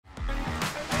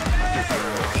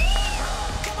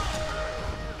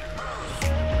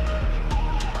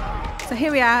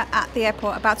here we are at the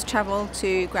airport, about to travel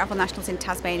to Gravel Nationals in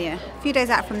Tasmania. A few days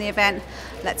out from the event,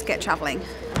 let's get travelling.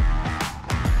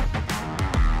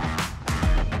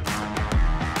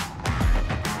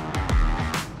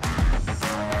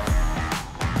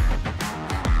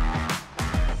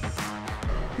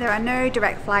 There are no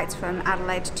direct flights from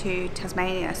Adelaide to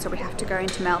Tasmania, so we have to go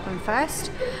into Melbourne first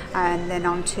and then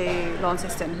on to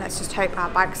Launceston. Let's just hope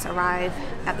our bikes arrive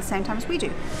at the same time as we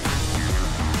do.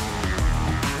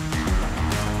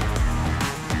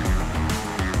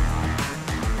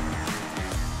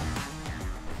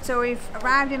 So we've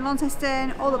arrived in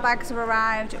Launceston, all the bags have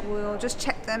arrived. We'll just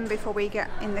check them before we get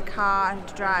in the car and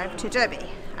drive to Derby.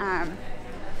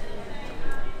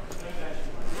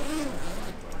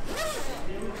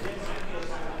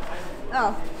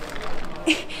 Oh,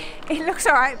 it looks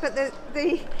alright, but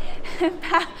the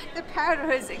powder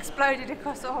has exploded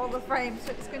across the whole of the frame,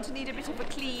 so it's going to need a bit of a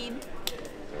clean.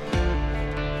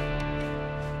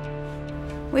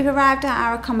 We've arrived at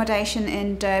our accommodation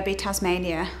in Derby,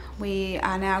 Tasmania. We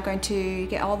are now going to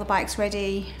get all the bikes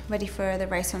ready for the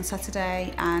race on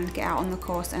Saturday and get out on the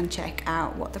course and check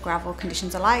out what the gravel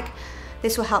conditions are like.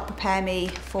 This will help prepare me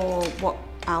for what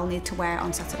I'll need to wear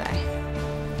on Saturday.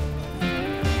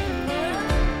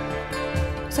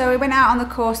 So we went out on the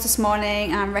course this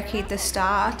morning and recce'd the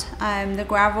start. The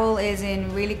gravel is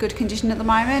in really good condition at the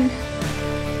moment.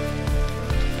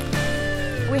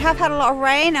 We have had a lot of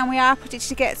rain and we are predicted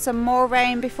to get some more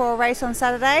rain before a race on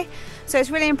Saturday. So it's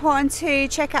really important to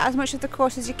check out as much of the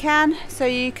course as you can so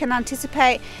you can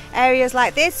anticipate areas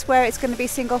like this where it's going to be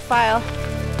single file.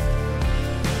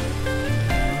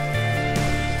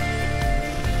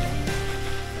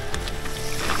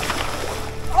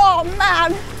 Oh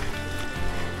man!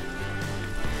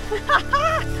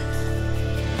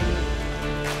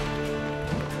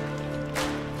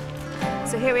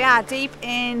 So here we are, deep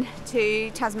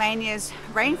into Tasmania's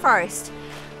rainforest.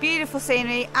 Beautiful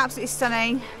scenery, absolutely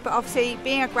stunning, but obviously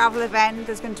being a gravel event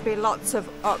there's going to be lots of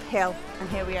uphill, and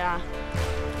here we are.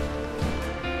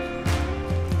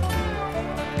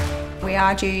 We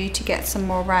are due to get some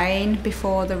more rain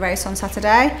before the race on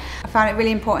Saturday. I found it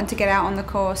really important to get out on the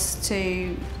course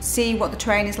to see what the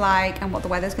terrain is like and what the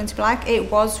weather's going to be like.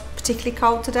 It was particularly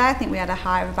cold today. I think we had a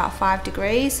high of about 5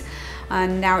 degrees,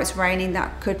 and now it's raining.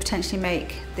 That could potentially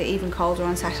make it even colder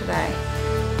on Saturday.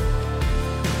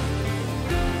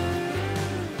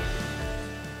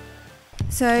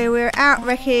 So we're out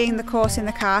recceing the course in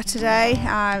the car today.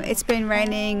 It's been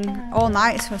raining all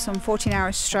night for some 14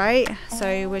 hours straight,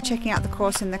 so we're checking out the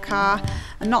course in the car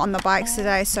and not on the bikes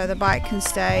today, so the bike can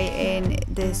stay in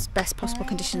the best possible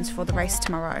conditions for the race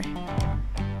tomorrow.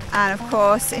 And of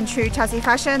course, in true Tassie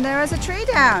fashion, there is a tree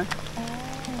down.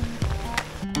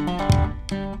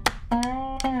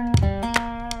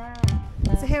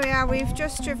 So here we are, we've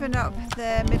just driven up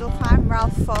the middle climb,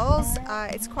 Ralph Falls.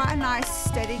 It's quite a nice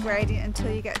steady gradient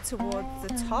until you get towards the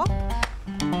top.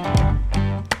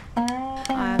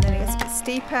 Then it gets a bit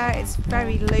steeper, it's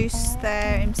very loose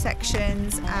there in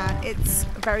sections, and it's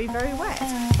very, very wet.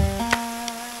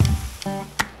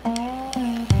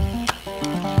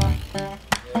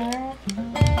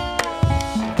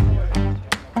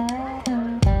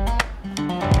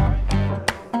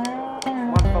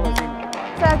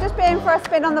 For a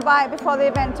spin on the bike before the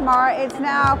event tomorrow. It's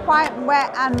now quite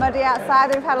wet and muddy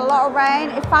outside. We've had a lot of rain.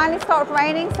 It finally stopped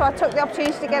raining, so I took the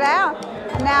opportunity to get out.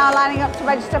 I'm now lining up to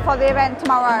register for the event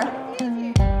tomorrow.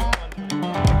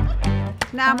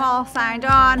 Now I'm all signed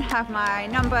on, have my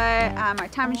number and my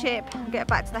timeship, get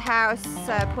back to the house,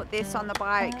 put this on the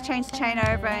bike, change the chain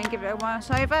over and give it a once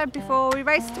over before we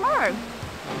race tomorrow.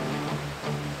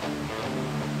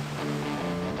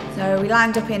 So we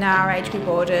lined up in our age group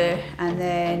order, and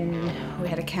then we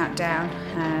had a countdown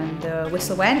and the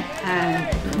whistle went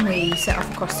and we set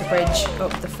off across the bridge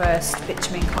up the first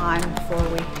bitumen climb before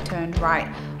we turned right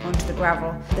onto the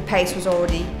gravel. The pace was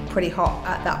already pretty hot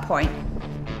at that point.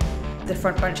 The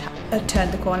front bunch had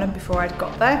turned the corner before I'd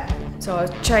got there, so I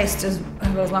chased as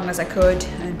long as I could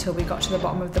until we got to the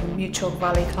bottom of the Mutual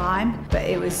Valley climb, but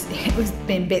it was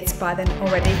in bits by then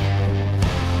already.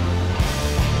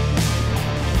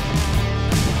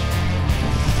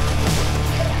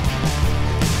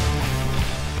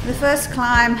 The first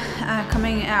climb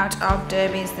coming out of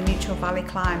Derby is the Mutual Valley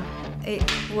climb. It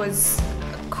was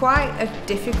quite a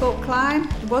difficult climb.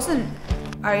 It wasn't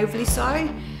overly so,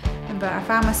 but I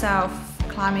found myself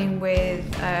climbing with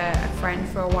a friend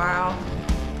for a while,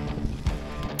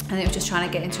 and it was just trying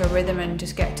to get into a rhythm and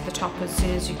just get to the top as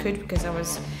soon as you could, because I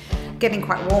was getting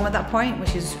quite warm at that point,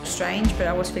 which is strange, but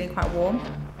I was feeling quite warm.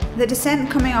 The descent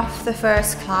coming off the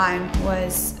first climb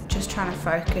was just trying to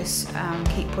focus,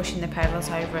 keep pushing the pedals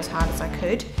over as hard as I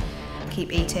could,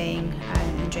 keep eating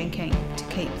and drinking to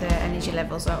keep the energy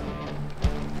levels up.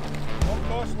 One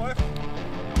course left.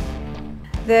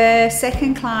 The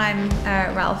second climb,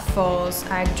 Ralph Falls,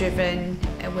 I'd driven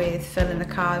with Phil in the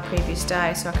car the previous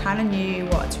day, so I kind of knew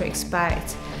what to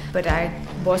expect, but I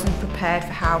wasn't prepared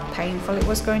for how painful it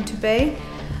was going to be.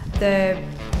 The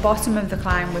bottom of the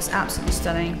climb was absolutely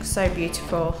stunning, so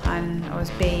beautiful, and I was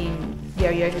being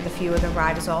yo-yoed with a few other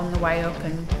riders on the way up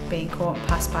and being caught and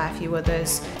passed by a few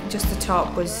others. Just the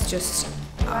top was just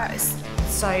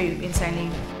so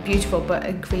insanely beautiful, but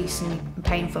increasingly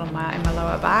painful in my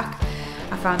lower back.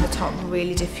 I found the top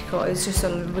really difficult. It was just a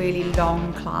really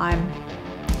long climb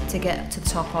to get to the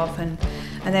top of, and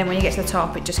then when you get to the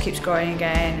top it just keeps going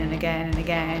again and again and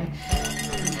again.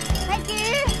 Thank you!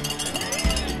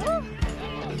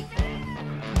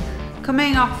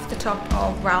 Coming off the top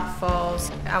of Ralph Falls,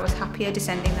 I was happier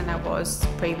descending than I was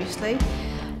previously,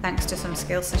 thanks to some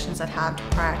skill sessions I'd had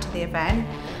prior to the event.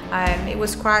 It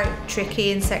was quite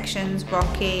tricky in sections,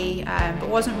 rocky, but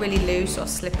wasn't really loose or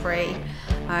slippery.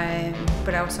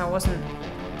 But also I wasn't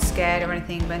scared or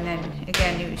anything, but then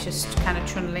again it was just kind of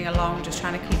trundling along, just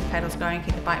trying to keep the pedals going,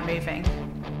 keep the bike moving.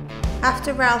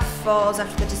 After Ralph Falls,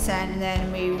 after the descent,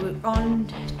 then we were on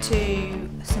to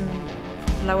some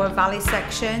lower valley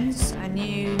sections. I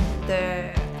knew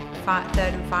the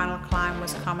third and final climb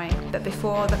was coming, but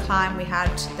before the climb we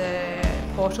had the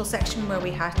portal section where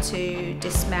we had to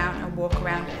dismount and walk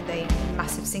around the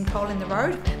massive sinkhole in the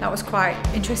road. That was quite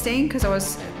interesting because I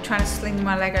was trying to sling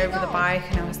my leg over the bike,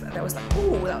 and that was like,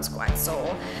 ooh, that was quite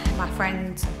sore. My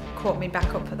friend caught me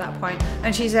back up at that point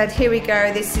and she said, here we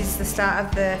go, this is the start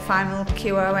of the final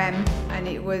QOM, and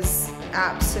it was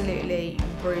absolutely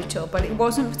brutal, but it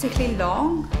wasn't particularly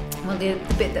long. Well, the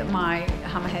bit that my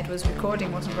hammerhead was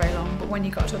recording wasn't very long, but when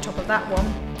you got to the top of that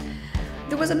one,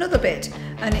 there was another bit,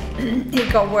 and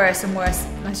it got worse and worse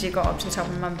as you got up to the top,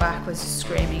 and my back was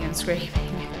screaming and screaming.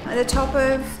 At the top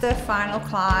of the final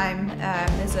climb,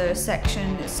 there's a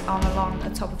section that's along the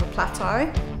top of a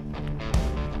plateau.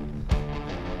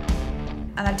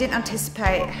 And I didn't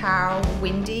anticipate how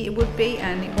windy it would be,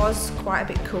 and it was quite a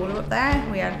bit cooler up there.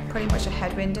 We had pretty much a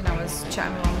headwind, and I was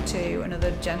chatting along to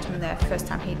another gentleman there, first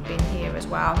time he'd been here as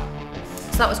well.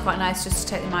 So that was quite nice, just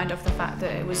to take the mind off the fact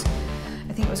that it was,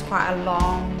 I think it was quite a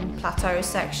long plateau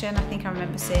section. I think I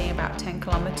remember seeing about 10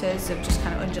 kilometres of just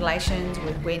kind of undulations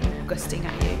with wind gusting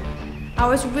at you. I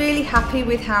was really happy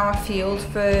with how I fueled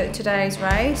for today's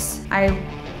race. I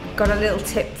got a little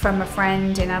tip from a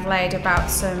friend in Adelaide about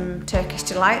some Turkish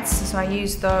delights, so I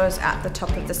used those at the top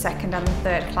of the second and the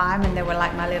third climb, and they were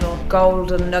like my little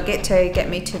golden nugget to get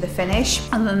me to the finish.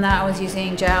 Other than that, I was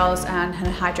using gels and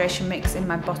a hydration mix in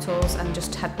my bottles and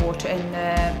just had water in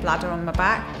the bladder on my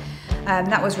back.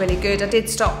 That was really good. I did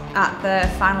stop at the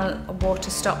final water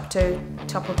stop to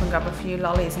top up and grab a few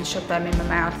lollies and shove them in my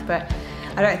mouth, but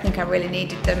I don't think I really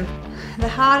needed them. The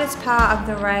hardest part of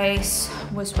the race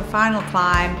was the final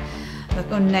climb,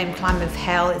 the unnamed climb of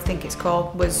hell, I think it's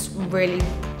called, was really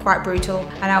quite brutal,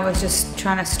 and I was just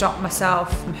trying to stop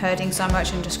myself from hurting so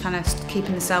much and just kind of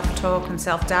keeping the self-talk and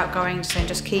self-doubt going, saying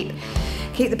just keep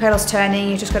the pedals turning,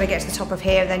 you just got to get to the top of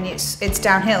here, then it's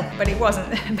downhill, but it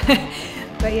wasn't.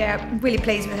 But yeah, really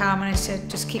pleased with how I managed to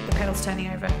just keep the pedals turning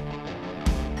over.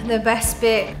 The best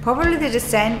bit, probably the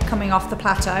descent coming off the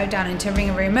plateau down into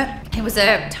Ringarooma. It was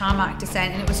a tarmac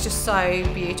descent and it was just so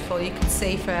beautiful. You could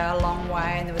see for a long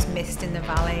way, and there was mist in the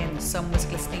valley and the sun was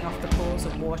glistening off the pools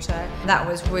of water. That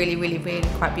was really, really, really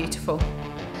quite beautiful.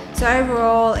 So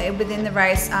overall, within the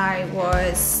race, I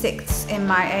was 6th in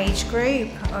my age group.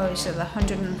 So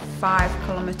 105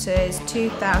 kilometres,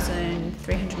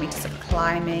 2,300 metres of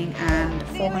climbing and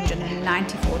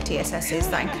 494 TSSs.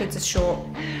 That includes a short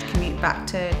commute back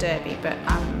to Derby, but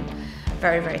I'm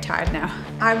very, very tired now.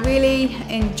 I really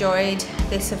enjoyed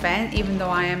this event, even though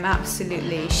I am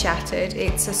absolutely shattered.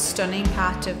 It's a stunning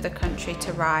part of the country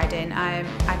to ride in. I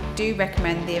do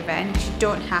recommend the event. You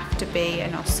don't have to be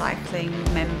an Oz Cycling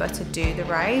member to do the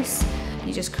race.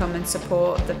 You just come and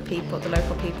support the people, the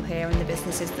local people here, and the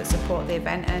businesses that support the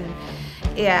event. And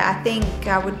yeah, I think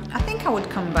I would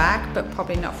come back, but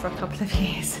probably not for a couple of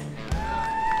years.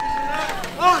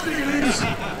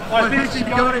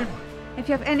 If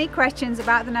you have any questions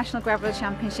about the National Gravel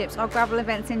Championships or gravel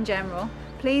events in general,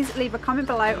 please leave a comment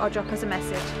below or drop us a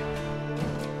message.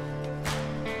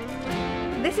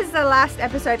 This is the last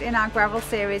episode in our gravel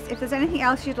series. If there's anything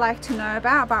else you'd like to know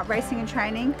about racing and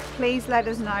training, please let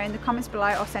us know in the comments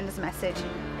below or send us a message.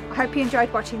 I hope you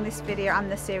enjoyed watching this video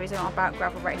and this series about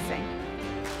gravel racing.